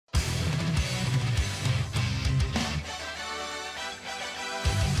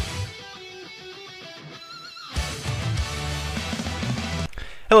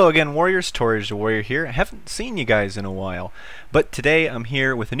Hello again, Warriors. Torage the Warrior here. I haven't seen you guys in a while, but today I'm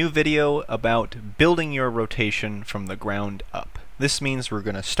here with a new video about building your rotation from the ground up. This means we're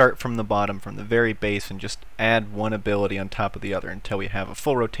going to start from the bottom, from the very base, and just add one ability on top of the other until we have a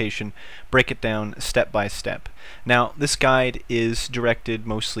full rotation, break it down step by step. Now, this guide is directed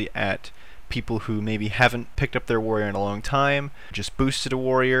mostly at people who maybe haven't picked up their warrior in a long time, just boosted a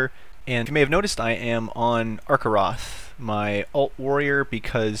warrior, and you may have noticed I am on Weakauras, my alt warrior,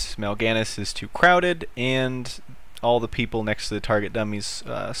 because Mal'Ganis is too crowded and all the people next to the target dummies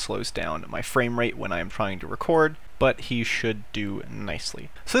slows down my frame rate when I am trying to record, but he should do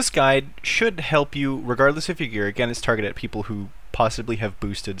nicely. So this guide should help you regardless of your gear. Again, it's targeted at people who possibly have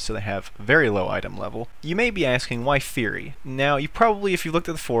boosted, so they have very low item level. You may be asking, why Fury? Now, you probably, if you looked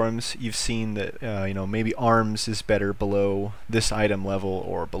at the forums, you've seen that maybe arms is better below this item level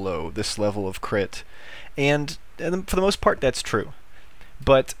or below this level of crit, and for the most part that's true.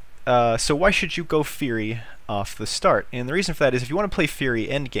 But so why should you go Fury off the start? And the reason for that is if you want to play Fury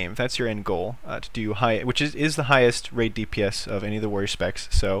endgame, if that's your end goal, to do high, which is the highest raid DPS of any of the warrior specs,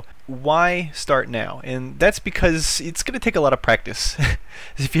 so why start now? And that's because it's going to take a lot of practice.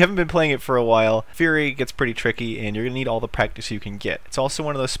 If you haven't been playing it for a while, Fury gets pretty tricky and you're going to need all the practice you can get. It's also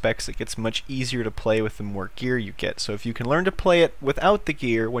one of those specs that gets much easier to play with the more gear you get. So if you can learn to play it without the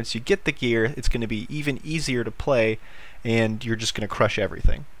gear, once you get the gear, it's going to be even easier to play and you're just going to crush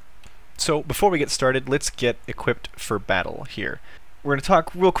everything. So before we get started, let's get equipped for battle here. We're going to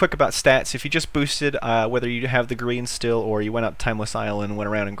talk real quick about stats. If you just boosted, whether you have the green still or you went out to Timeless Isle and went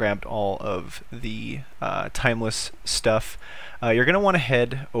around and grabbed all of the Timeless stuff, you're going to want to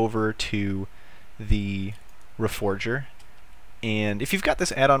head over to the Reforger. And if you've got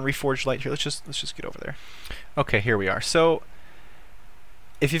this add-on Reforged Light here, let's just get over there. Okay, here we are. So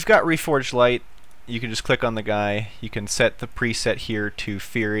if you've got Reforged Light, you can just click on the guy. You can set the preset here to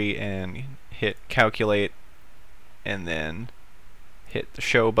Fury and hit calculate and then hit the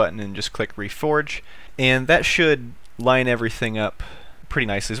show button and just click Reforge, and that should line everything up pretty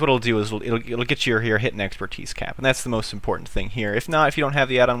nicely. So what it'll do is it'll get you your hit and expertise cap, and that's the most important thing here. If not, if you don't have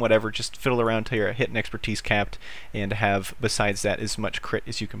the add-on, whatever, just fiddle around till your hit and expertise capped and have, besides that, as much crit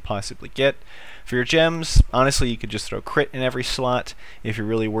as you can possibly get. For your gems, honestly, you could just throw crit in every slot. If you're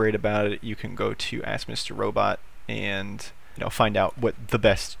really worried about it, you can go to Ask Mr. Robot and find out what the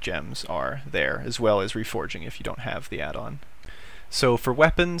best gems are there, as well as reforging if you don't have the add-on. So for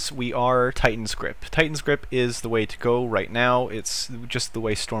weapons, we are Titan's Grip. Titan's Grip is the way to go right now. It's just the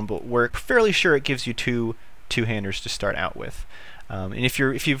way Stormbolt works. Fairly sure it gives you two-handers to start out with. And if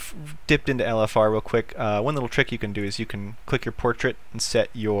you've dipped into LFR real quick, one little trick you can do is you can click your portrait and set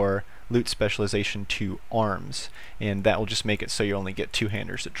your loot specialization to arms, and that will just make it so you only get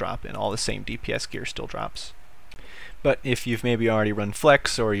two-handers that drop, and all the same DPS gear still drops. But if you've maybe already run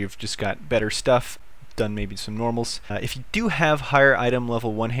flex or you've just got better stuff, done maybe some normals. If you do have higher item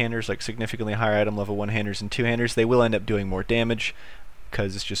level one-handers, like significantly higher item level one-handers and two-handers, they will end up doing more damage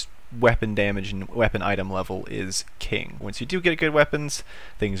because it's just weapon damage and weapon item level is king. Once you do get good weapons,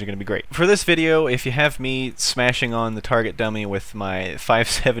 things are going to be great. For this video, if you have me smashing on the target dummy with my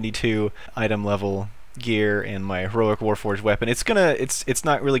 572 item level gear and my heroic Warforged weapon, it's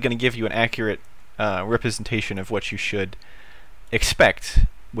not really going to give you an accurate representation of what you should expect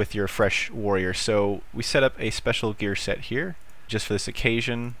with your fresh warrior. So we set up a special gear set here just for this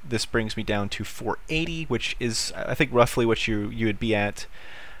occasion. This brings me down to 480, which is I think roughly what you would be at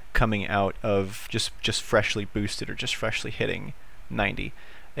coming out of just freshly boosted or just freshly hitting 90.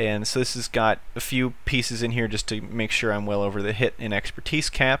 And so this has got a few pieces in here just to make sure I'm well over the hit and expertise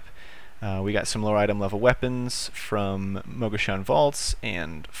cap. We got some lower item level weapons from Mogashan Vaults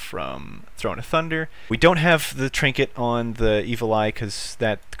and from Throne of Thunder. We don't have the trinket on the Evil Eye because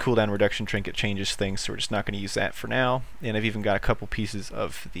that cooldown reduction trinket changes things, so we're just not going to use that for now. And I've even got a couple pieces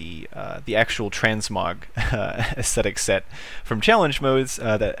of the actual transmog aesthetic set from challenge modes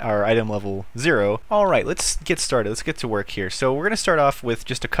that are item level 0. Alright, let's get started. Let's get to work here. So we're going to start off with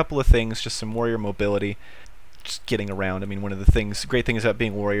just a couple of things, just some warrior mobility. Just getting around. I mean, one of the great things about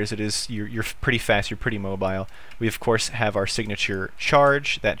being warriors, you're pretty fast, you're pretty mobile. We of course have our signature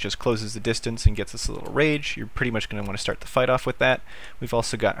charge that just closes the distance and gets us a little rage. You're pretty much going to want to start the fight off with that. We've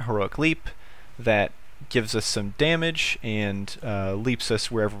also got heroic leap that gives us some damage and leaps us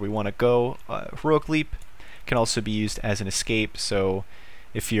wherever we want to go. Heroic leap can also be used as an escape, so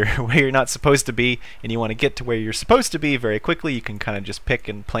if you're where you're not supposed to be and you want to get to where you're supposed to be very quickly, you can kind of just pick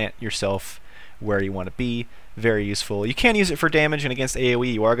and plant yourself where you want to be. Very useful. You can use it for damage, and against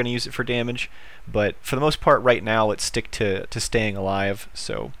AoE you are going to use it for damage, but for the most part right now let's stick to staying alive,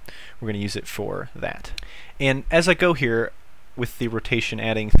 so we're going to use it for that. And as I go here, with the rotation,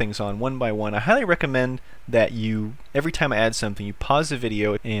 adding things on one by one, I highly recommend that you, every time I add something, you pause the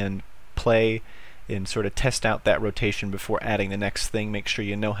video and play and sort of test out that rotation before adding the next thing. Make sure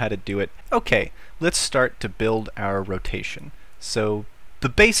you know how to do it. Okay, let's start to build our rotation. So the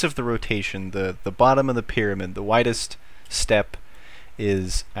base of the rotation, the bottom of the pyramid, the widest step,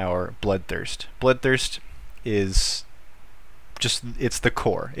 is our bloodthirst. Bloodthirst is just, it's the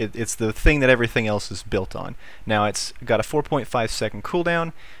core. It's the thing that everything else is built on. Now it's got a 4.5 second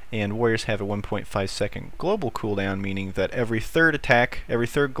cooldown, and warriors have a 1.5 second global cooldown, meaning that every third attack, every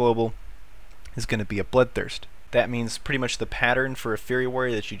third global, is going to be a bloodthirst. That means pretty much the pattern for a Fury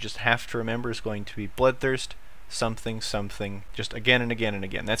Warrior that you just have to remember is going to be bloodthirst, something, something, just again and again and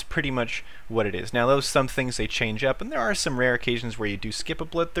again. That's pretty much what it is. Now those some things they change up, and there are some rare occasions where you do skip a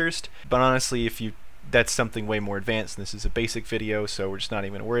bloodthirst, but honestly that's something way more advanced, and this is a basic video, so we're just not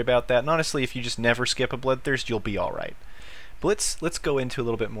even going to worry about that. And honestly, if you just never skip a bloodthirst, you'll be alright. But let's go into a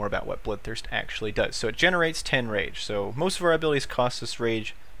little bit more about what bloodthirst actually does. So it generates 10 rage. So most of our abilities cost us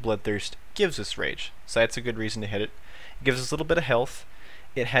rage. Bloodthirst gives us rage, so that's a good reason to hit it. It gives us a little bit of health.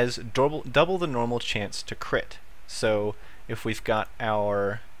 It has double the normal chance to crit. So if we've got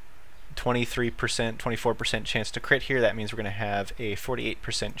our 23%, 24% chance to crit here, that means we're going to have a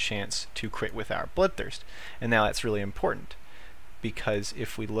 48% chance to crit with our bloodthirst. And now that's really important, because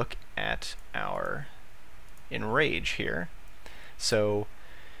if we look at our enrage here, so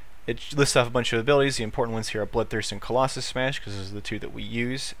it lists off a bunch of abilities. The important ones here are Bloodthirst and Colossus Smash, because those are the two that we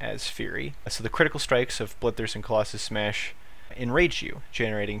use as Fury. So the critical strikes of Bloodthirst and Colossus Smash enrage you,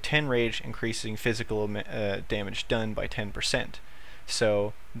 generating 10 rage, increasing physical damage done by 10%.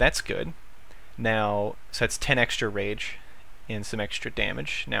 So that's good. Now, so that's 10 extra rage and some extra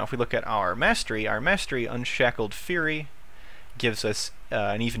damage. Now if we look at our mastery Unshackled Fury gives us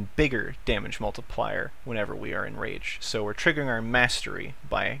an even bigger damage multiplier whenever we are in rage. So we're triggering our mastery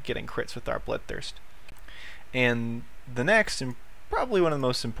by getting crits with our bloodthirst. And the next, and probably one of the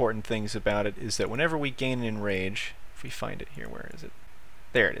most important things about it, is that whenever we gain an enrage, if we find it here, where is it?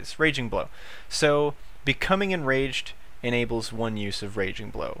 There it is, Raging Blow. So becoming enraged enables one use of Raging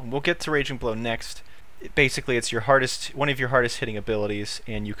Blow. And we'll get to Raging Blow next. Basically, it's one of your hardest hitting abilities,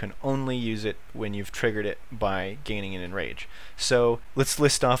 and you can only use it when you've triggered it by gaining an enrage. So let's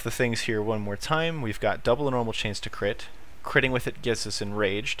list off the things here one more time. We've got double the normal chance to crit. Critting with it gets us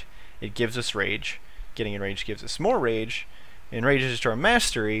enraged. It gives us rage. Getting enraged gives us more rage. Enrages us to our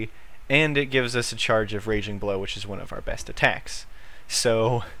mastery, and it gives us a charge of Raging Blow, which is one of our best attacks.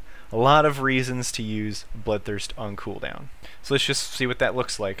 So a lot of reasons to use Bloodthirst on cooldown. So let's just see what that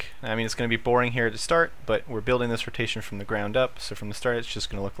looks like. I mean, it's going to be boring here to start, but we're building this rotation from the ground up, so from the start it's just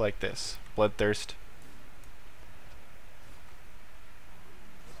going to look like this. Bloodthirst.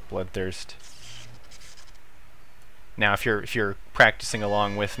 Bloodthirst. Now if you're practicing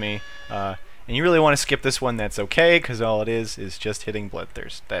along with me, and you really want to skip this one, that's okay, because all it is just hitting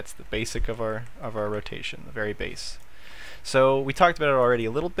Bloodthirst. That's the basic of our rotation, the very base. So we talked about it already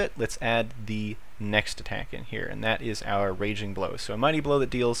a little bit. Let's add the next attack in here, and that is our Raging Blow. So a mighty blow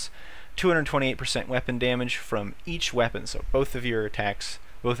that deals 228% weapon damage from each weapon. So both of your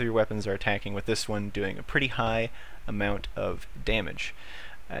weapons are attacking with this one, doing a pretty high amount of damage.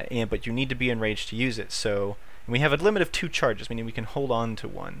 But you need to be enraged to use it. So we have a limit of 2 charges, meaning we can hold on to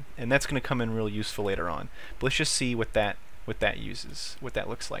one, and that's going to come in real useful later on. But let's just see what that uses, what that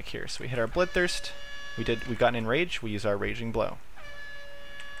looks like here. So we hit our Bloodthirst. We got an enrage. We use our Raging Blow.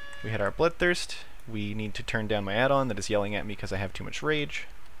 We hit our Bloodthirst. We need to turn down my add-on that is yelling at me because I have too much rage.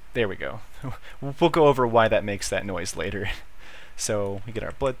 There we go. We'll go over why that makes that noise later. So we get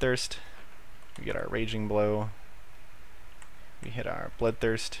our Bloodthirst. We get our Raging Blow. We hit our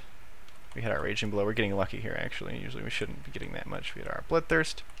Bloodthirst. We hit our Raging Blow. We're getting lucky here, actually. Usually we shouldn't be getting that much. We hit our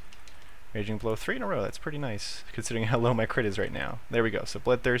Bloodthirst. Raging Blow 3 in a row. That's pretty nice, considering how low my crit is right now. There we go. So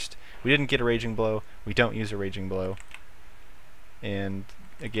Bloodthirst. We didn't get a Raging Blow. We don't use a Raging Blow. And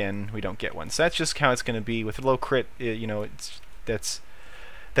again, we don't get one. So that's just how it's going to be with a low crit. You know, that's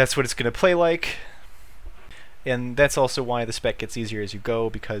what it's going to play like. And that's also why the spec gets easier as you go,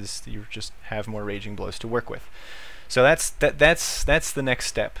 because you just have more Raging Blows to work with. So that's the next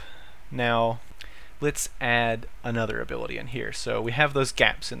step. Now let's add another ability in here. So we have those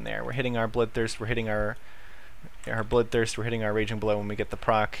gaps in there. We're hitting our Bloodthirst, we're hitting our Bloodthirst, we're hitting our Raging Blow when we get the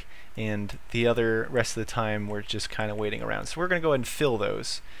proc, and the other rest of the time we're just kind of waiting around. So we're going to go ahead and fill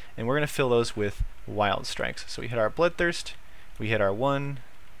those, and we're going to fill those with Wild Strikes. So we hit our Bloodthirst, we hit our 1,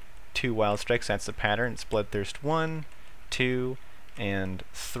 2 Wild Strikes. That's the pattern. It's Bloodthirst 1, 2, and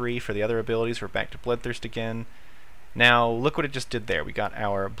 3 for the other abilities. We're back to Bloodthirst again, Now look what it just did there. We got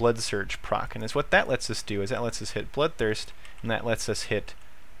our Blood Surge proc, and what that lets us do is that lets us hit Bloodthirst, and that lets us hit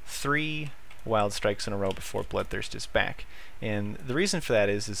 3 Wild Strikes in a row before Bloodthirst is back. And the reason for that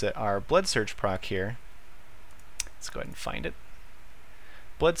is that our Blood Surge proc here, let's go ahead and find it.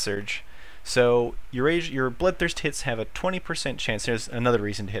 Blood Surge. So your Bloodthirst hits have a 20% chance, there's another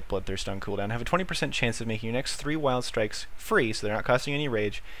reason to hit Bloodthirst on cooldown, have a 20% chance of making your next 3 Wild Strikes free, so they're not costing any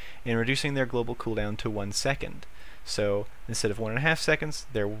rage, and reducing their global cooldown to 1 second. So instead of 1.5 seconds,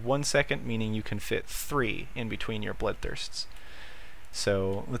 they're 1 second, meaning you can fit 3 in between your Bloodthirsts.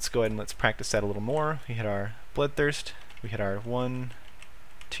 So let's go ahead and let's practice that a little more. We hit our Bloodthirst, we hit our 1,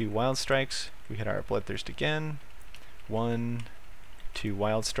 2 Wild Strikes, we hit our Bloodthirst again, 1, 2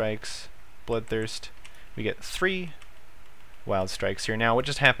 Wild Strikes, Bloodthirst, we get 3 Wild Strikes here. Now what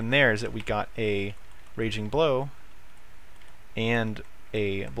just happened there is that we got a Raging Blow and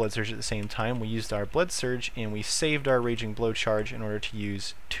a Blood Surge at the same time. We used our Blood Surge and we saved our Raging Blow charge in order to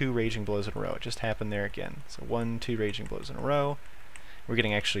use 2 Raging Blows in a row. It just happened there again. So 1, 2 Raging Blows in a row. We're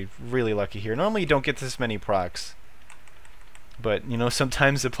getting actually really lucky here. Normally you don't get this many procs, but you know,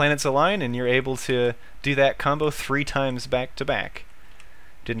 sometimes the planets align and you're able to do that combo 3 times back to back.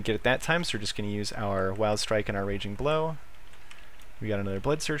 Didn't get it that time, so we're just going to use our Wild Strike and our Raging Blow. We got another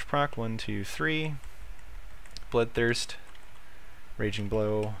Blood Surge proc, 1, 2, 3. Bloodthirst, Raging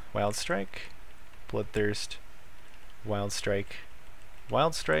Blow, Wild Strike, Bloodthirst, Wild Strike,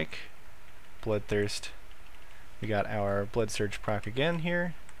 Wild Strike, Bloodthirst. We got our Blood Surge proc again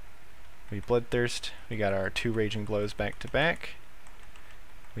here. We Bloodthirst, we got our 2 Raging Blows back to back.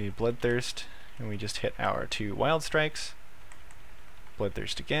 We Bloodthirst, and we just hit our 2 Wild Strikes.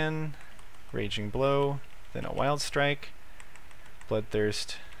 Bloodthirst again, Raging Blow, then a Wild Strike,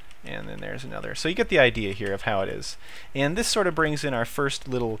 Bloodthirst, and then there's another. So you get the idea here of how it is. And this sort of brings in our first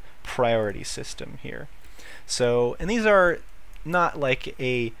little priority system here. So, and these are not like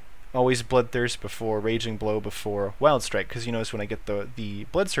a always Bloodthirst before Raging Blow before Wild Strike, because you notice when I get the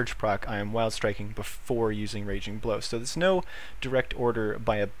Blood Surge proc, I am Wild Striking before using Raging Blow. So there's no direct order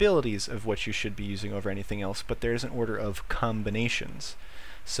by abilities of what you should be using over anything else, but there's an order of combinations.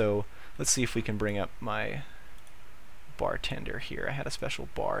 So let's see if we can bring up my Bartender here. I had a special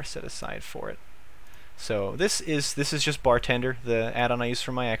bar set aside for it. So this is just Bartender, the add-on I use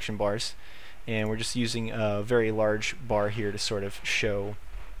for my action bars, and we're just using a very large bar here to sort of show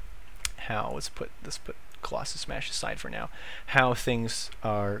how, let's put Colossus Smash aside for now, how things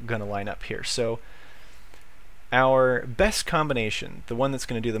are going to line up here. So our best combination, the one that's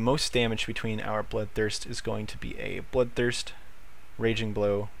going to do the most damage between our Bloodthirst, is going to be a Bloodthirst, Raging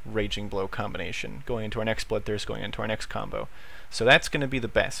Blow combination, going into our next Bloodthirst, going into our next combo. So that's going to be the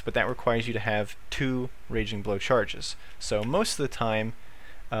best, but that requires you to have 2 Raging Blow charges. So most of the time,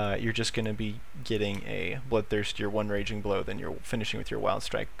 you're just going to be getting a Bloodthirst, your 1 Raging Blow, then you're finishing with your Wild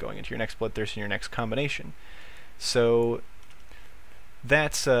Strike, going into your next Bloodthirst and your next combination. So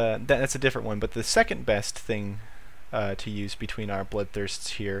that's a different one, but the second best thing to use between our Bloodthirsts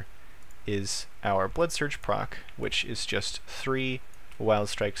here is our Blood Surge proc, which is just 3 Wild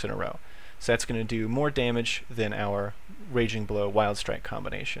Strikes in a row. So that's going to do more damage than our Raging Blow Wild Strike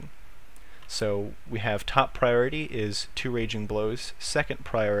combination. So we have top priority is 2 Raging Blows, second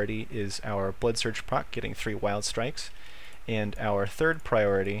priority is our Blood Surge proc getting 3 Wild Strikes, and our third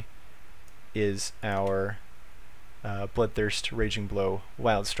priority is our Bloodthirst Raging Blow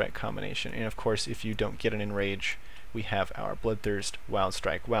Wild Strike combination. And of course, if you don't get an Enrage, we have our Bloodthirst Wild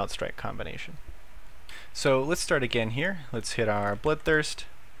Strike combination. So let's start again here. Let's hit our Bloodthirst,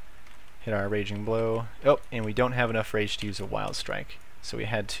 hit our Raging Blow. Oh, and we don't have enough Rage to use a Wild Strike, so we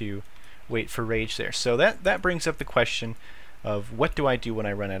had to wait for Rage there. So that brings up the question of what do I do when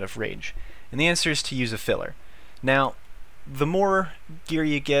I run out of Rage? And the answer is to use a filler. Now, the more gear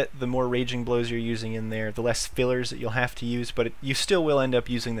you get, the more Raging Blows you're using in there, the less fillers that you'll have to use, but you still will end up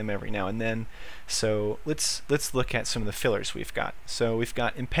using them every now and then. So let's look at some of the fillers we've got. So we've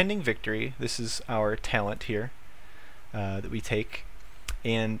got Impending Victory. This is our talent here that we take,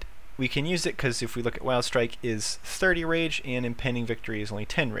 and we can use it because if we look at Wild Strike is 30 Rage and Impending Victory is only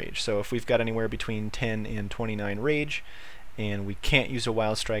 10 Rage. So if we've got anywhere between 10 and 29 Rage and we can't use a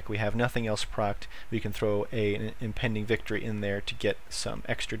Wild Strike, we have nothing else procced, we can throw an Impending Victory in there to get some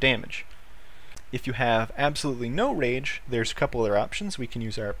extra damage. If you have absolutely no Rage, there's a couple other options. We can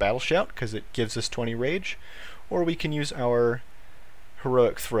use our Battle Shout because it gives us 20 Rage, or we can use our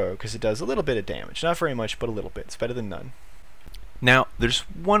Heroic Throw because it does a little bit of damage. Not very much, but a little bit. It's better than none. Now, there's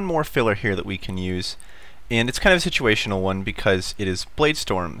one more filler here that we can use, and it's kind of a situational one because it is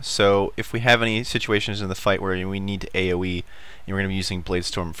Bladestorm. So if we have any situations in the fight where we need to AoE, and we're going to be using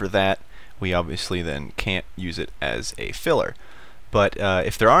Bladestorm for that, we obviously then can't use it as a filler. But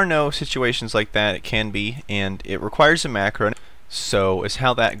if there are no situations like that, it can be, and it requires a macro. So as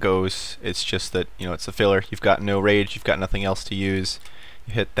how that goes, it's just that, you know, it's a filler. You've got no rage, you've got nothing else to use.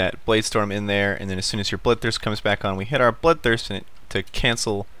 You hit that Bladestorm in there, and then as soon as your Bloodthirst comes back on, we hit our Bloodthirst and to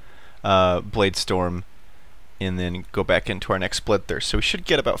cancel Bladestorm, and then go back into our next Bloodthirst. So we should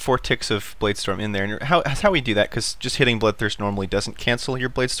get about 4 ticks of Bladestorm in there. And that's how we do that, because just hitting Bloodthirst normally doesn't cancel your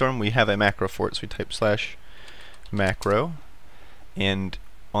Bladestorm. We have a macro for it, so we type /macro, and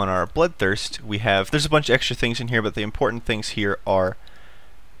on our Bloodthirst we have, there's a bunch of extra things in here, but the important things here are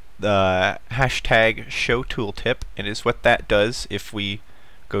the hashtag show tooltip, and is what that does. If we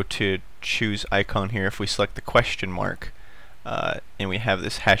go to choose icon here, if we select the question mark and we have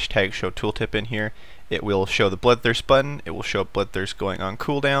this hashtag show tooltip in here, it will show the Bloodthirst button, it will show Bloodthirst going on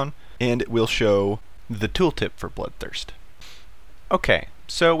cooldown, and it will show the tooltip for Bloodthirst. Okay,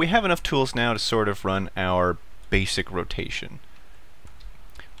 so we have enough tools now to sort of run our basic rotation.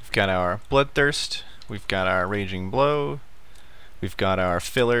 We've got our Bloodthirst, we've got our Raging Blow, we've got our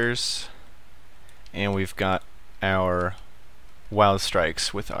fillers, and we've got our Wild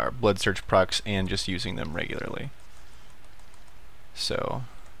Strikes with our Blood Surge procs and just using them regularly. So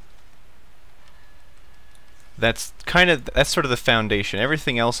that's sort of the foundation.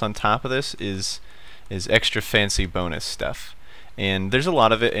 Everything else on top of this is extra fancy bonus stuff. And there's a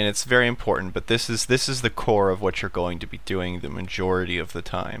lot of it, and it's very important, but this is the core of what you're going to be doing the majority of the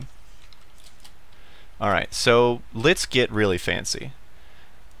time. Alright, so let's get really fancy.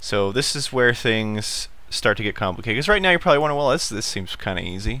 So this is where things start to get complicated, because right now you're probably wondering, well, this seems kind of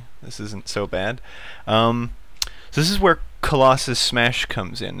easy. This isn't so bad. So this is where Colossus Smash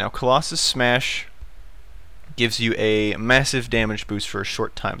comes in. Now Colossus Smash gives you a massive damage boost for a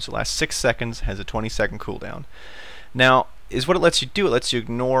short time, so it lasts 6 seconds, has a 20-second cooldown. Now, is what it lets you do, it lets you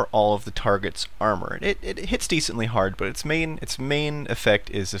ignore all of the target's armor. It hits decently hard, but its main effect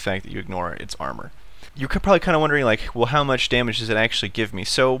is the fact that you ignore its armor. You're probably kind of wondering, like, well, how much damage does it actually give me?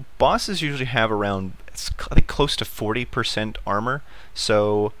 So bosses usually have around, I think, close to 40% armor.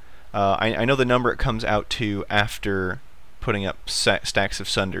 So I know the number it comes out to after putting up stacks of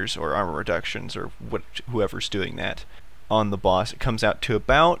sunders or armor reductions or whoever's doing that on the boss. It comes out to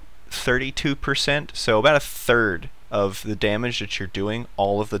about 32%, so about a third of the damage that you're doing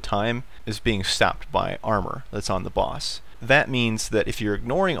all of the time is being stopped by armor that's on the boss. That means that if you're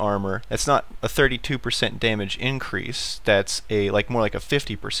ignoring armor, that's not a 32% damage increase, that's more like a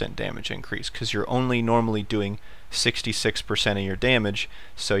 50% damage increase, because you're only normally doing 66% of your damage,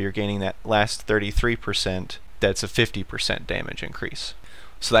 so you're gaining that last 33%, that's a 50% damage increase.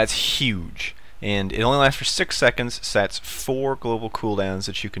 So that's huge. And it only lasts for 6 seconds, so that's 4 global cooldowns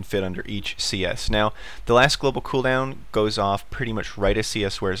that you can fit under each CS. Now, the last global cooldown goes off pretty much right as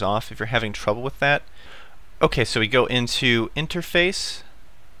CS wears off. If you're having trouble with that, okay, so we go into Interface,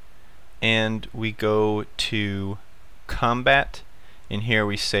 and we go to Combat. In here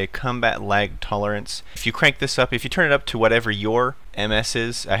we say Combat Lag Tolerance. If you crank this up, if you turn it up to whatever your MS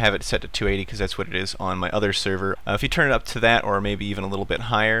is, I have it set to 280 because that's what it is on my other server. If you turn it up to that, or maybe even a little bit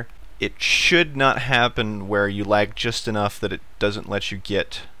higher, it should not happen where you lag just enough that it doesn't let you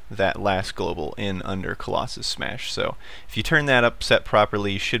get that last global in under Colossus Smash. So if you turn that up set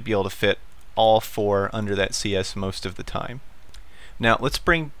properly, you should be able to fit all 4 under that CS most of the time. Now let's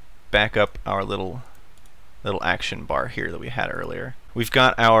bring back up our little action bar here that we had earlier. We've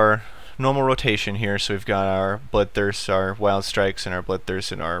got our normal rotation here, so we've got our Bloodthirst, our Wild Strikes, and our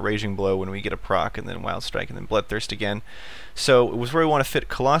Bloodthirst, and our Raging Blow when we get a proc, and then Wild Strike, and then Bloodthirst again. So it was where we want to fit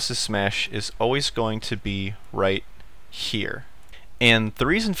Colossus Smash is always going to be right here. And the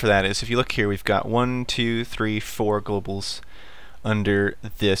reason for that is, if you look here, we've got 1, 2, 3, 4 globals under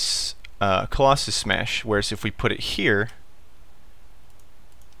this Colossus Smash, whereas if we put it here,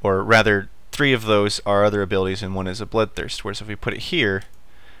 or rather 3 of those are other abilities and 1 is a Bloodthirst, whereas if we put it here,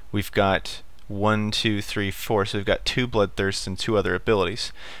 we've got 1, 2, 3, 4, so we've got 2 Bloodthirsts and 2 other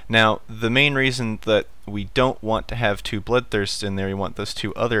abilities. Now, the main reason that we don't want to have 2 Bloodthirsts in there, we want those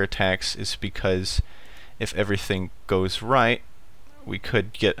 2 other attacks, is because if everything goes right, we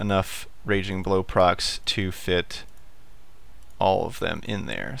could get enough Raging Blow procs to fit all of them in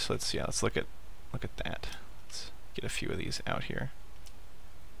there. So let's see, let's look at that. Let's get a few of these out here.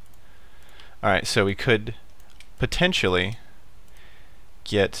 Alright, so we could potentially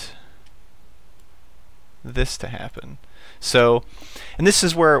get this to happen. So, and this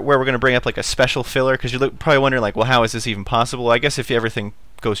is where we're going to bring up like a special filler, because you're probably wondering, like, well, how is this even possible? Well, I guess if everything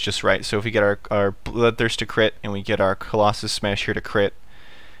goes just right. So if we get our Bloodthirst to crit, and we get our Colossus Smash here to crit,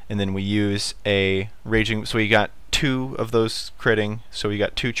 and then we use a Raging, so we got 2 of those critting, so we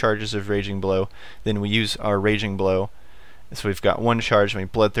got 2 charges of Raging Blow. Then we use our Raging Blow, so we've got 1 charge, and we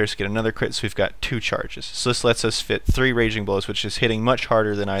Bloodthirst, get another crit, so we've got 2 charges. So this lets us fit 3 Raging Blows, which is hitting much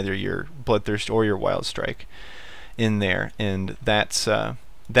harder than either your Bloodthirst or your Wild Strike in there, and that's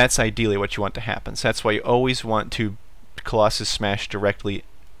ideally what you want to happen. So that's why you always want to Colossus Smash directly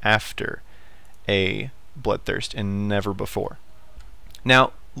after a Bloodthirst and never before.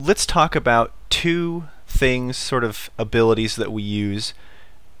 Now let's talk about 2 things, sort of abilities that we use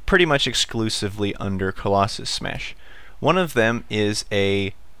pretty much exclusively under Colossus Smash. One of them is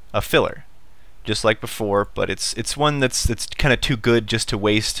a filler, just like before, but it's one that's kind of too good just to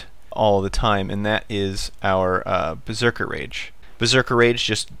waste all the time, and that is our Berserker Rage. Berserker Rage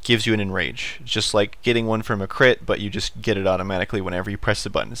just gives you an enrage. It's just like getting one from a crit, but you just get it automatically whenever you press the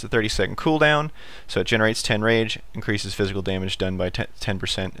button. It's a 30-second cooldown, so it generates 10 rage, increases physical damage done by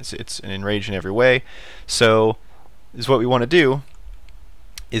 10%. It's an enrage in every way. So what we want to do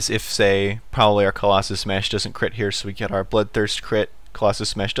is, if, say, probably our Colossus Smash doesn't crit here, so we get our Bloodthirst crit, Colossus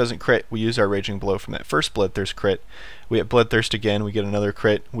Smash doesn't crit, we use our Raging Blow from that first Bloodthirst crit, we hit Bloodthirst again, we get another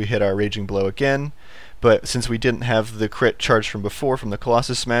crit, we hit our Raging Blow again, but since we didn't have the crit charge from before from the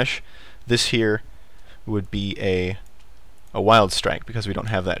Colossus Smash, this here would be a Wild Strike because we don't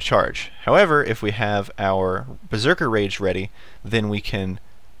have that charge. However, if we have our Berserker Rage ready, then we can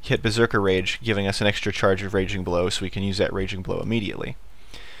hit Berserker Rage, giving us an extra charge of Raging Blow, so we can use that Raging Blow immediately.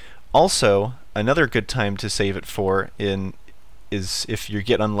 Also, another good time to save it for is if you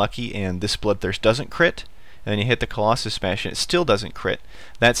get unlucky and this Bloodthirst doesn't crit, and then you hit the Colossus Smash and it still doesn't crit.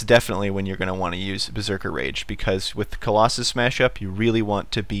 That's definitely when you're going to want to use Berserker Rage, because with the Colossus Smash up, you really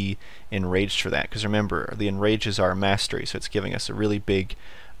want to be enraged for that, because remember, the enrage is our mastery, so it's giving us a really big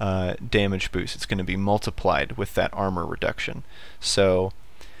damage boost. It's going to be multiplied with that armor reduction. So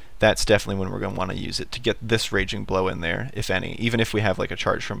that's definitely when we're going to want to use it, to get this Raging Blow in there, if any, even if we have like a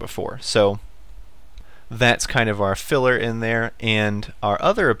charge from before. So that's kind of our filler in there, and our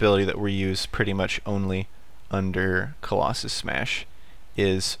other ability that we use pretty much only under Colossus Smash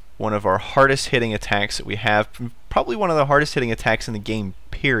is one of our hardest hitting attacks that we have, probably one of the hardest hitting attacks in the game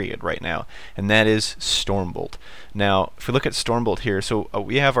period right now, and that is Stormbolt. Now if we look at Stormbolt here, so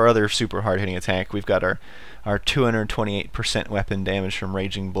we have our other super hard hitting attack. We've got our 228% weapon damage from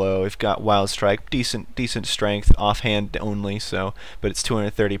Raging Blow. We've got Wild Strike, decent strength, offhand only, so but it's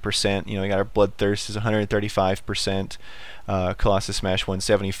 230%. You know, we got our Bloodthirst is 135%. Colossus Smash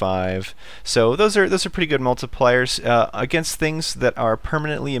 175. So those are pretty good multipliers against things that are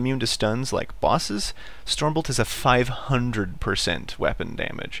permanently immune to stuns like bosses. Stormbolt is a 500% weapon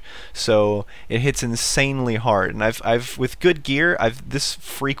damage, so it hits insanely hard. And I've with good gear, this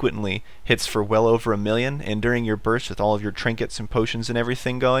frequently hits for well over 1 million. And during your burst with all of your trinkets and potions and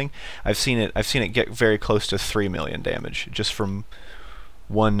everything going, I've seen it get very close to 3 million damage just from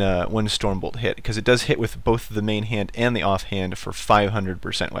one Stormbolt hit, because it does hit with both the main hand and the offhand for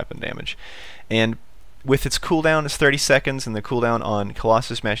 500% weapon damage. And with its cooldown, it's 30 seconds, and the cooldown on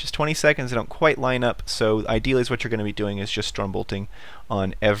Colossus Smash is 20 seconds. They don't quite line up, so ideally what you're going to be doing is just Stormbolting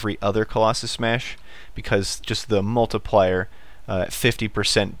on every other Colossus Smash, because just the multiplier,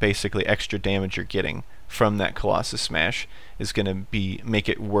 50% basically extra damage you're getting from that Colossus Smash is going to make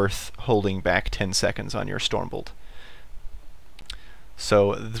it worth holding back 10 seconds on your Stormbolt.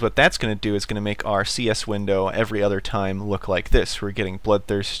 So what that's going to do is going to make our CS window every other time look like this. We're getting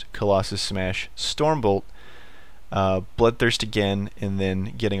Bloodthirst, Colossus Smash, Stormbolt, Bloodthirst again, and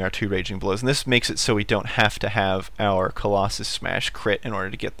then getting our 2 Raging Blows. And this makes it so we don't have to have our Colossus Smash crit in order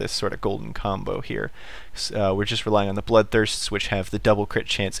to get this sort of golden combo here. We're just relying on the Bloodthirsts, which have the double crit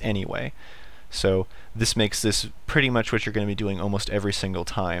chance anyway. So this makes this pretty much what you're going to be doing almost every single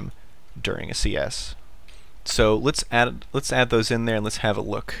time during a CS. So let's add those in there, and let's have a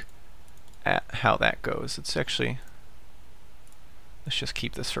look at how that goes. Let's just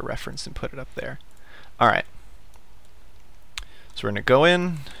keep this for reference and put it up there. Alright. So we're going to go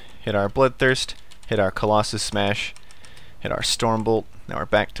in, hit our Bloodthirst, hit our Colossus Smash, hit our Stormbolt. Now we're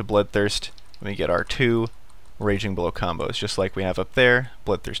back to Bloodthirst, and we get our 2 Raging Blow combos, just like we have up there.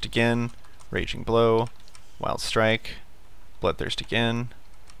 Bloodthirst again, Raging Blow, Wild Strike, Bloodthirst again,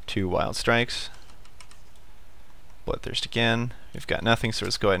 2 Wild Strikes, Bloodthirst again. We've got nothing, so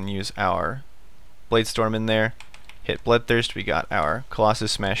let's go ahead and use our Bladestorm in there. Hit Bloodthirst, we got our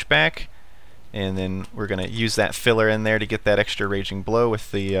Colossus Smash back, and then we're going to use that filler in there to get that extra Raging Blow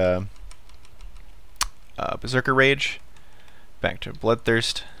with the Berserker Rage. Back to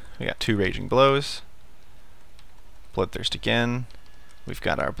Bloodthirst, we got 2 Raging Blows. Bloodthirst again, we've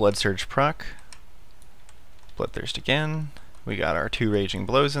got our Blood Surge proc. Bloodthirst again, we got our 2 Raging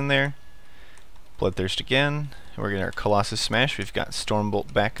Blows in there. Bloodthirst again. We're getting our Colossus Smash. We've got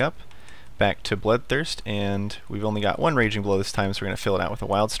Stormbolt back up, back to Bloodthirst, and we've only got one Raging Blow this time, so we're going to fill it out with a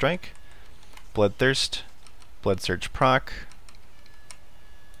Wild Strike. Bloodthirst, Blood Surge proc,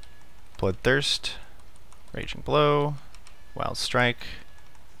 Bloodthirst, Raging Blow, Wild Strike,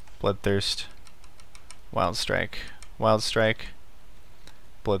 Bloodthirst, Wild Strike, Wild Strike,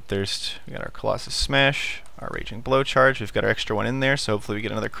 Bloodthirst. We got our Colossus Smash, our Raging Blow charge. We've got our extra one in there, so hopefully we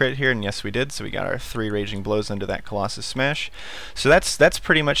get another crit here, and yes we did, so we got our 3 Raging Blows under that Colossus Smash. So that's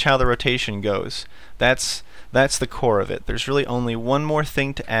pretty much how the rotation goes. That's the core of it. There's really only one more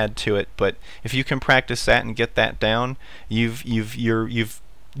thing to add to it, but if you can practice that and get that down, you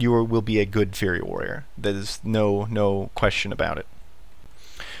will be a good Fury Warrior. There's no question about it.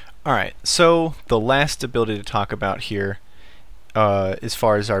 Alright, so the last ability to talk about here, as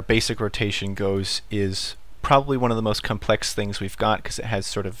far as our basic rotation goes, is probably one of the most complex things we've got because it has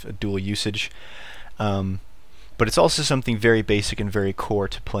sort of a dual usage. But it's also something very basic and very core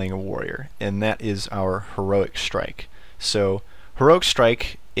to playing a warrior, and that is our Heroic Strike. So Heroic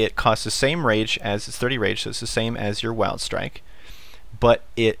Strike, it costs the same rage as it's 30 rage, so it's the same as your Wild Strike, but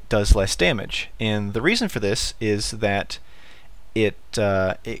it does less damage. And the reason for this is that it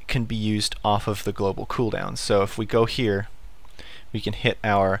can be used off of the global cooldown. So if we go here, we can hit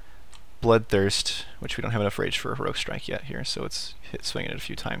our Bloodthirst, which we don't have enough rage for a Heroic Strike yet here, so it's swinging it a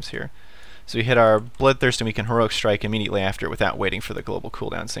few times here. So we hit our Bloodthirst and we can Heroic Strike immediately after without waiting for the global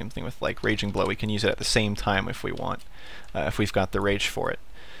cooldown. Same thing with like Raging Blow. We can use it at the same time if we want, if we've got the rage for it.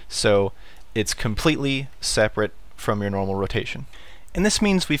 So it's completely separate from your normal rotation. And this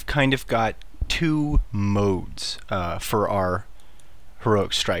means we've kind of got 2 modes for our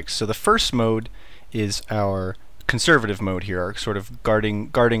Heroic Strikes. So the first mode is our conservative mode here, our sort of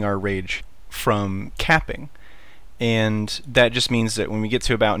guarding our rage from capping. And that just means that when we get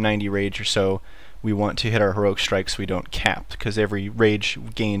to about 90 rage or so, we want to hit our Heroic Strike so we don't cap, because every rage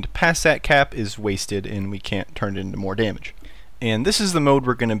gained past that cap is wasted and we can't turn it into more damage. And this is the mode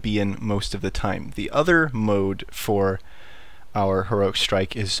we're going to be in most of the time. The other mode for our Heroic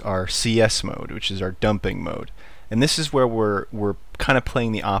Strike is our CS mode, which is our dumping mode. And this is where we're kind of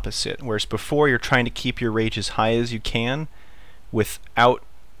playing the opposite, whereas before you're trying to keep your rage as high as you can without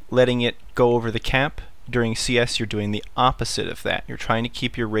letting it go over the cap. During CS you're doing the opposite of that. You're trying to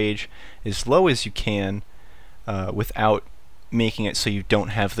keep your rage as low as you can without making it so you don't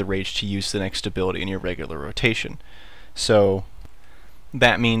have the rage to use the next ability in your regular rotation. So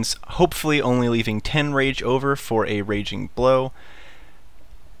that means hopefully only leaving 10 rage over for a Raging Blow,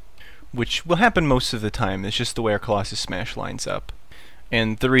 which will happen most of the time. It's just the way our Colossus Smash lines up.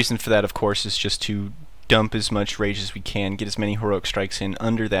 And the reason for that, of course, is just to dump as much rage as we can, get as many Heroic Strikes in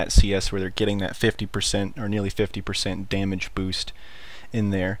under that CS where they're getting that 50% or nearly 50% damage boost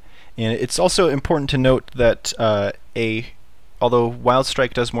in there. And it's also important to note that although Wild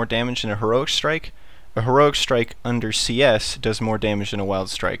Strike does more damage than a Heroic Strike under CS does more damage than a Wild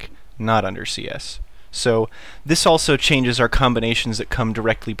Strike not under CS. So this also changes our combinations that come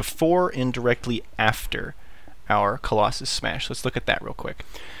directly before and directly after our Colossus Smash. Let's look at that real quick.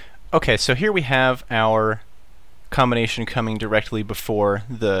 Okay, so here we have our combination coming directly before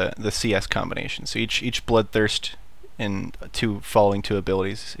the CS combination. So each Bloodthirst and 2 following 2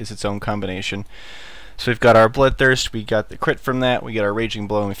 abilities is its own combination. So we've got our Bloodthirst, we got the crit from that, we get our Raging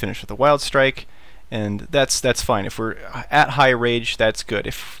Blow, and we finish with a Wild Strike, and that's fine. If we're at high rage, that's good.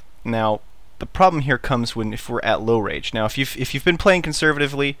 Now the problem here comes if we're at low rage. Now if you've been playing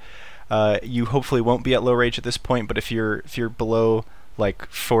conservatively, you hopefully won't be at low rage at this point, but if you're below like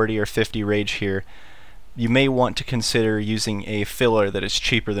 40 or 50 rage here, you may want to consider using a filler that is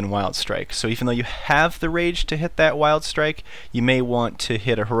cheaper than Wild Strike. So even though you have the rage to hit that Wild Strike, you may want to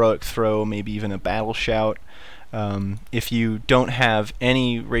hit a Heroic Throw, maybe even a Battle Shout. If you don't have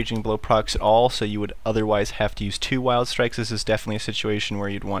any Raging Blow procs at all, so you would otherwise have to use 2 Wild Strikes, this is definitely a situation where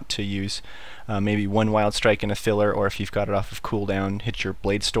you'd want to use maybe 1 Wild Strike and a filler, or if you've got it off of cooldown, hit your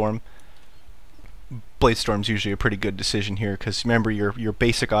Blade Storm. Blade Storm's usually a pretty good decision here, because remember, your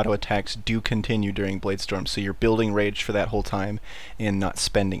basic auto attacks do continue during Blade Storm, so you're building rage for that whole time and not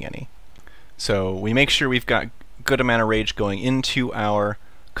spending any. So we make sure we've got good amount of rage going into our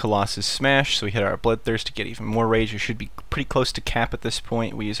Colossus Smash, so we hit our Bloodthirst to get even more rage. We should be pretty close to cap at this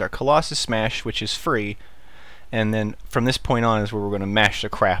point. We use our Colossus Smash, which is free, and then from this point on is where we're going to mash the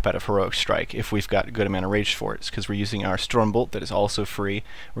crap out of Heroic Strike if we've got a good amount of rage for it, because we're using our Stormbolt that is also free,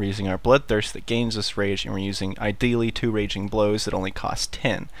 we're using our Bloodthirst that gains us rage, and we're using ideally 2 Raging Blows that only cost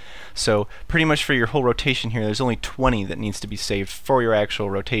 10. So pretty much for your whole rotation here, there's only 20 that needs to be saved for your actual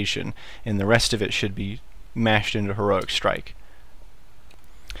rotation, and the rest of it should be mashed into Heroic Strike.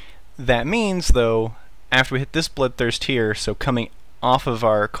 That means, though, after we hit this Bloodthirst here, so coming off of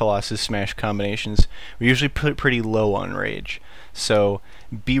our Colossus Smash combinations, we're usually pretty low on rage. So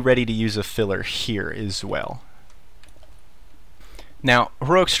be ready to use a filler here as well. Now,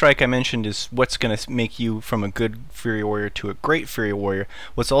 Heroic Strike, I mentioned, is what's going to make you from a good Fury Warrior to a great Fury Warrior.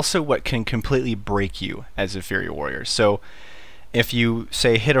 What's also what can completely break you as a Fury Warrior. So if you,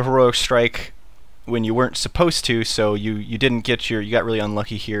 say, hit a Heroic Strike when you weren't supposed to, so you didn't get you got really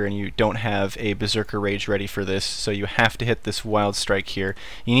unlucky here, and you don't have a Berserker Rage ready for this, so you have to hit this Wild Strike here.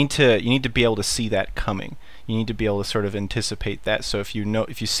 You need to be able to see that coming. You need to be able to sort of anticipate that. So if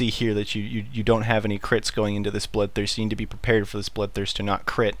you see here that you don't have any crits going into this Bloodthirst, you need to be prepared for this Bloodthirst to not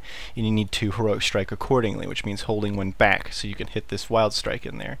crit, and you need to Heroic Strike accordingly, which means holding one back so you can hit this Wild Strike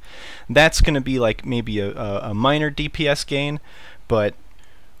in there. That's going to be like maybe a minor DPS gain, but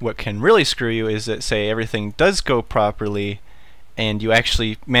what can really screw you is that, say, everything does go properly and you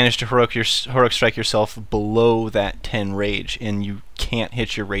actually manage to Heroic Strike yourself below that 10 rage and you can't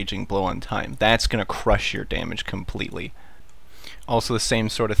hit your Raging Blow on time. That's going to crush your damage completely. Also the same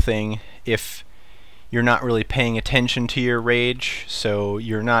sort of thing if you're not really paying attention to your rage, so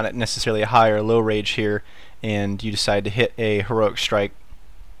you're not at necessarily a high or low rage here, and you decide to hit a Heroic Strike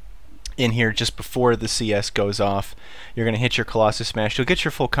in here just before the CS goes off. You're going to hit your Colossus Smash. You'll get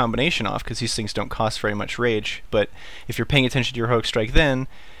your full combination off because these things don't cost very much rage, but if you're paying attention to your Heroic Strike then,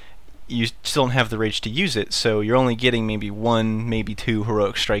 you still don't have the rage to use it, so you're only getting maybe 1, maybe 2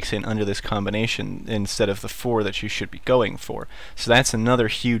 Heroic Strikes in under this combination instead of the 4 that you should be going for. So that's another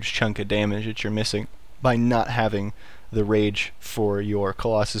huge chunk of damage that you're missing by not having the rage for your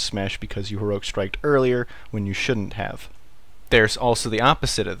Colossus Smash because you Heroic Striked earlier when you shouldn't have. There's also the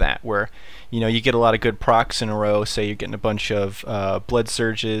opposite of that, where you get a lot of good procs in a row. Say you're getting a bunch of blood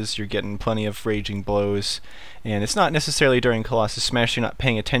surges, you're getting plenty of raging blows, and it's not necessarily during Colossus Smash you're not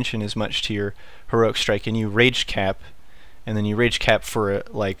paying attention as much to your Heroic Strike, and you rage cap, and then you rage cap for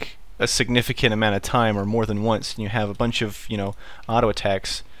like a significant amount of time or more than once, and you have a bunch of auto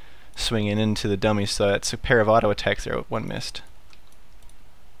attacks swinging into the dummy. So that's a pair of auto attacks there. One missed.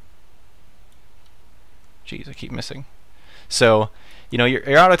 Jeez, I keep missing. So,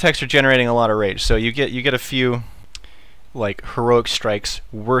 your auto attacks are generating a lot of rage. So you get a few like Heroic Strikes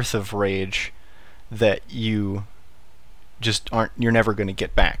worth of rage that you just you're never going to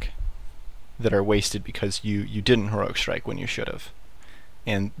get back, that are wasted because you didn't Heroic Strike when you should have.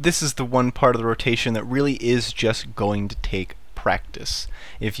 And this is the one part of the rotation that really is just going to take practice.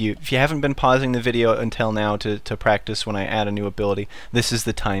 If you haven't been pausing the video until now to practice when I add a new ability, this is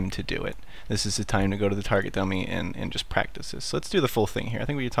the time to do it. This is the time to go to the target dummy and just practice this. So let's do the full thing here. I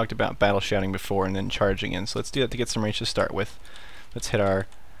think we talked about battle shouting before and then charging in. So let's do that to get some rage to start with. Let's hit our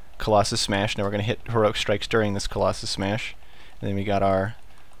Colossus Smash. Now we're going to hit Heroic Strikes during this Colossus Smash. And then we got our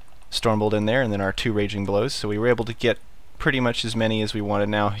Stormbolt in there and then our 2 Raging Blows. So we were able to get pretty much as many as we wanted.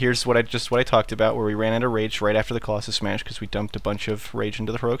 Now here's what I talked about, where we ran out of rage right after the Colossus Smash because we dumped a bunch of rage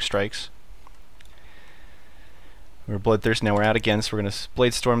into the Heroic Strikes. We're Bloodthirst, now we're out again, so we're going to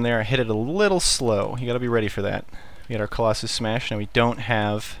Blade Storm there. I hit it a little slow. You got to be ready for that. We got our Colossus Smash. Now we don't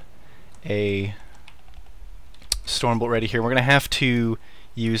have a Stormbolt ready here. We're going to have to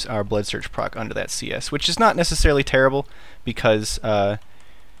use our Blood Surge proc under that CS, which is not necessarily terrible because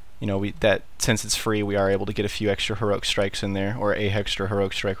since it's free, we are able to get a few extra Heroic Strikes in there, or a extra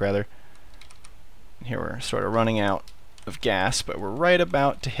Heroic Strike rather. Here we're sort of running out of gas, but we're right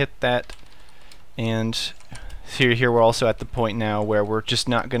about to hit that, and here we're also at the point now where we're just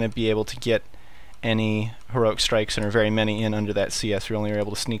not going to be able to get any Heroic Strikes, and very many in under that CS. We only were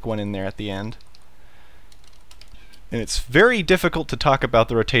able to sneak one in there at the end. And it's very difficult to talk about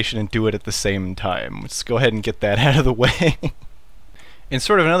the rotation and do it at the same time. Let's go ahead and get that out of the way. And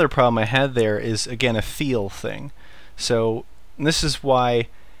sort of another problem I had there is, again, a feel thing. So this is why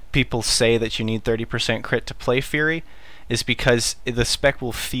people say that you need 30% crit to play Fury, is because the spec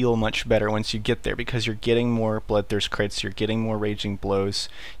will feel much better once you get there, because you're getting more Bloodthirst crits, you're getting more Raging Blows,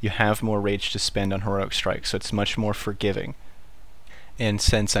 you have more rage to spend on Heroic Strike, so it's much more forgiving. And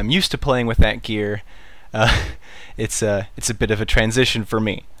since I'm used to playing with that gear, it's a bit of a transition for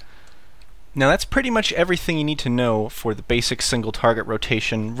me. Now that's pretty much everything you need to know for the basic single target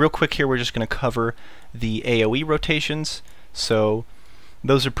rotation. Real quick here, we're just going to cover the AoE rotations. So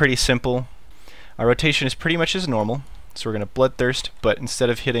those are pretty simple. Our rotation is pretty much as normal. So we're going to Bloodthirst, but instead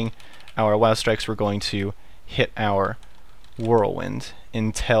of hitting our Wild Strikes, we're going to hit our Whirlwind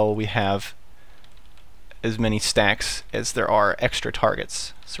until we have as many stacks as there are extra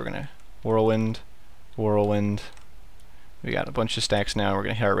targets. So we're going to Whirlwind, Whirlwind. We got a bunch of stacks now. We're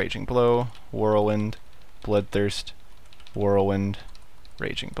going to hit our Raging Blow, Whirlwind, Bloodthirst, Whirlwind,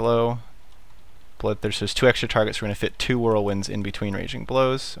 Raging Blow, Bloodthirst. There's 2 extra targets. We're going to fit 2 whirlwinds in between Raging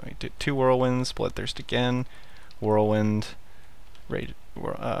Blows. So we did 2 whirlwinds, Bloodthirst again, whirlwind,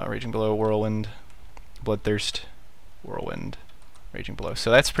 Raging Blow, whirlwind, Bloodthirst, whirlwind, Raging Blow.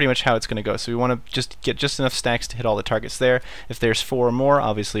 So that's pretty much how it's going to go. So we want to just get just enough stacks to hit all the targets there. If there's 4 or more,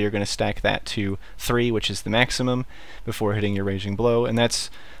 obviously you're going to stack that to 3, which is the maximum, before hitting your Raging Blow, and that's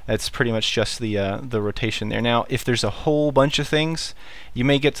pretty much just the rotation there. Now, if there's a whole bunch of things, you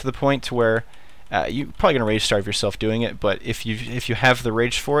may get to the point to where you're probably going to rage starve yourself doing it, but if you have the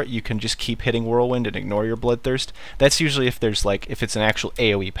rage for it, you can just keep hitting whirlwind and ignore your bloodthirst. That's usually if it's an actual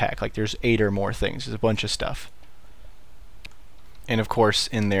AoE pack, like there's 8 or more things. There's a bunch of stuff. And of course,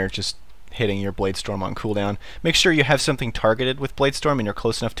 in there, just hitting your Blade Storm on cooldown. Make sure you have something targeted with Blade Storm and you're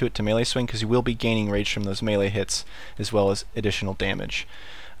close enough to it to melee swing, because you will be gaining rage from those melee hits as well as additional damage.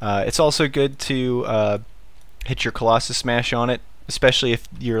 It's also good to hit your Colossus Smash on it, especially if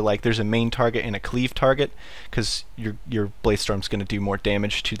you're there's a main target and a cleave target, because your Blade Storm's going to do more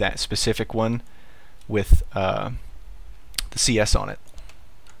damage to that specific one with the CS on it.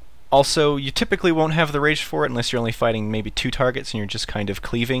 Also, you typically won't have the rage for it unless you're only fighting maybe 2 targets and you're just kind of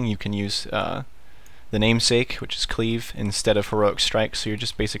cleaving. You can use the namesake, which is cleave, instead of heroic strike. So you're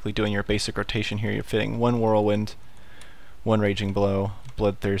just basically doing your basic rotation here. You're fitting 1 whirlwind, 1 raging blow,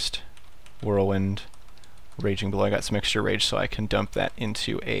 bloodthirst, whirlwind, raging blow. I got some extra rage, so I can dump that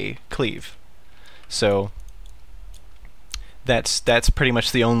into a cleave. So that's pretty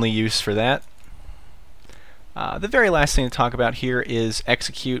much the only use for that. The very last thing to talk about here is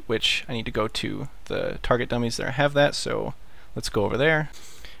execute, which I need to go to the target dummies there. I have that, so let's go over there.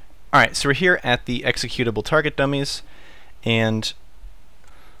 Alright, so we're here at the executable target dummies, and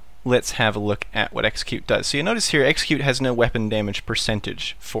let's have a look at what execute does. So you notice here, execute has no weapon damage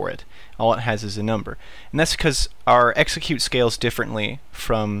percentage for it. All it has is a number. And that's because our execute scales differently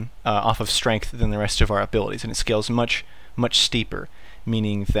from off of strength than the rest of our abilities, and it scales much steeper,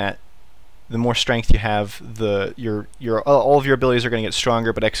 meaning that the more strength you have, all of your abilities are going to get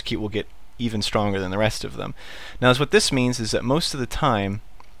stronger, but execute will get even stronger than the rest of them. Now, what this means is that most of the time,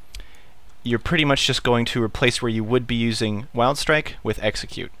 you're pretty much just going to replace where you would be using Wild Strike with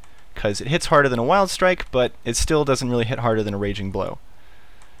execute, because it hits harder than a Wild Strike, but it still doesn't really hit harder than a Raging Blow.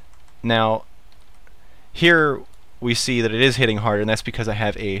 Now, here we see that it is hitting harder, and that's because I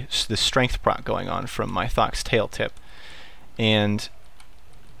have the strength proc going on from my Thok's tail tip, and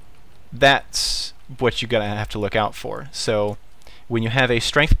that's what you're going to have to look out for. So when you have a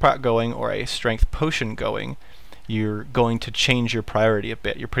strength proc going or a strength potion going, you're going to change your priority a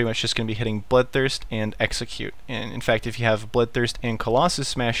bit. You're pretty much just going to be hitting Bloodthirst and Execute. And in fact, if you have Bloodthirst and Colossus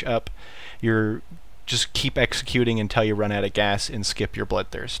Smash up, you're just keep executing until you run out of gas and skip your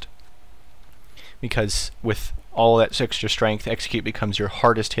Bloodthirst. Because with all that extra strength, Execute becomes your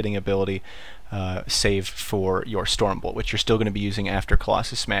hardest hitting ability, save for your Stormbolt, which you're still going to be using after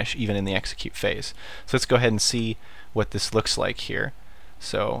Colossus Smash, even in the Execute phase. So let's go ahead and see what this looks like here.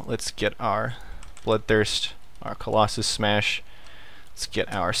 So let's get our Bloodthirst, our Colossus Smash, let's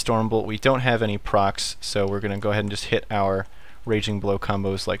get our Stormbolt. We don't have any procs, so we're going to go ahead and just hit our Raging Blow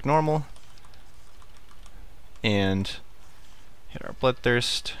combos like normal, and hit our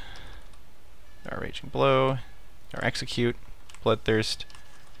Bloodthirst, our Raging Blow, our Execute, Bloodthirst,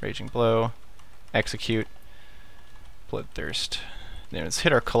 Raging Blow, Execute, Bloodthirst. Now let's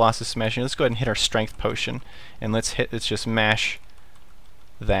hit our Colossus Smash, and let's go ahead and hit our Strength Potion, and let's just mash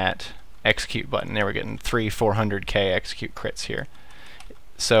that Execute button. There we're getting 400k Execute crits here.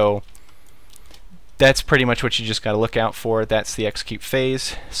 So that's pretty much what you just got to look out for. That's the Execute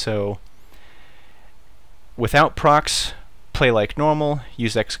phase. So without procs, play like normal,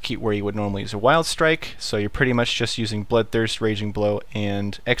 use Execute where you would normally use a Wild Strike, so you're pretty much just using Bloodthirst, Raging Blow,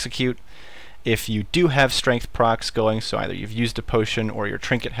 and Execute. If you do have strength procs going, so either you've used a potion or your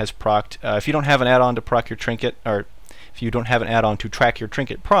trinket has procced, if you don't have an add-on to proc your trinket, or if you don't have an add-on to track your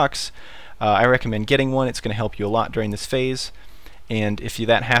trinket procs, I recommend getting one. It's going to help you a lot during this phase, and if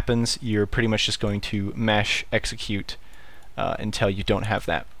that happens, you're pretty much just going to mash Execute until you don't have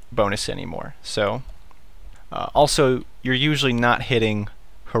that bonus anymore. So also, you're usually not hitting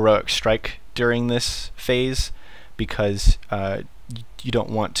Heroic Strike during this phase because you don't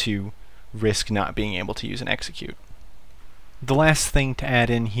want to risk not being able to use an Execute. The last thing to add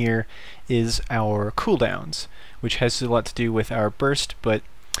in here is our cooldowns, which has a lot to do with our burst, but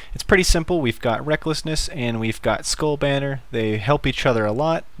it's pretty simple. We've got Recklessness and we've got Skull Banner. They help each other a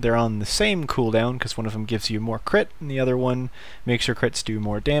lot. They're on the same cooldown because one of them gives you more crit and the other one makes your crits do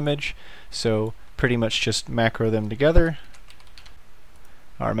more damage. So pretty much just macro them together.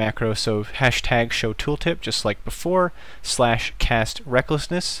 our macro. So hashtag show tooltip, just like before, /cast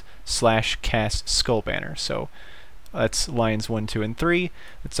recklessness /cast skull banner. So that's lines 1, 2, and 3.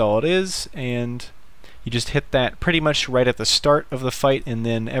 That's all it is, and you just hit that pretty much right at the start of the fight, and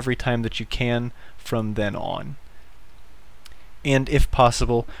then every time that you can from then on. And if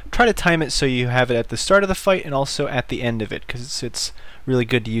possible, try to time it so you have it at the start of the fight and also at the end of it, because it's really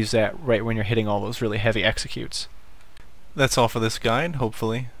good to use that right when you're hitting all those really heavy executes. That's all for this guide.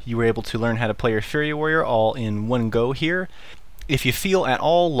 Hopefully you were able to learn how to play your Fury Warrior all in one go here. If you feel at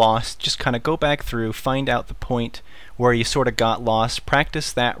all lost, just kind of go back through, find out the point where you sort of got lost,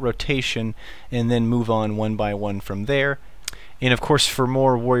 practice that rotation, and then move on one by one from there. And of course, for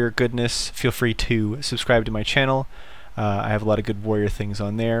more warrior goodness, feel free to subscribe to my channel. I have a lot of good warrior things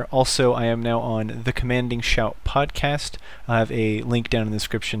on there. Also, I am now on the Commanding Shout podcast. I have a link down in the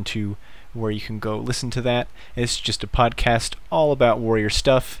description to where you can go listen to that. It's just a podcast all about warrior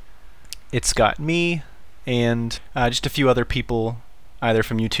stuff. It's got me and just a few other people, either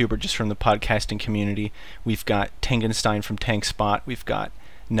from YouTube or just from the podcasting community. We've got Tangenstein from TankSpot. We've got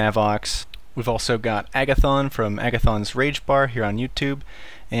Navox. We've also got Agathon from Agathon's Rage Bar here on YouTube.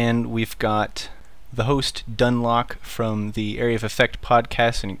 And we've got the host Dunlock from the Area of Effect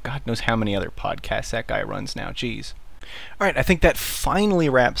podcast, and God knows how many other podcasts that guy runs now. Jeez. Alright, I think that finally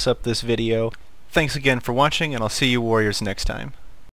wraps up this video. Thanks again for watching, and I'll see you warriors next time.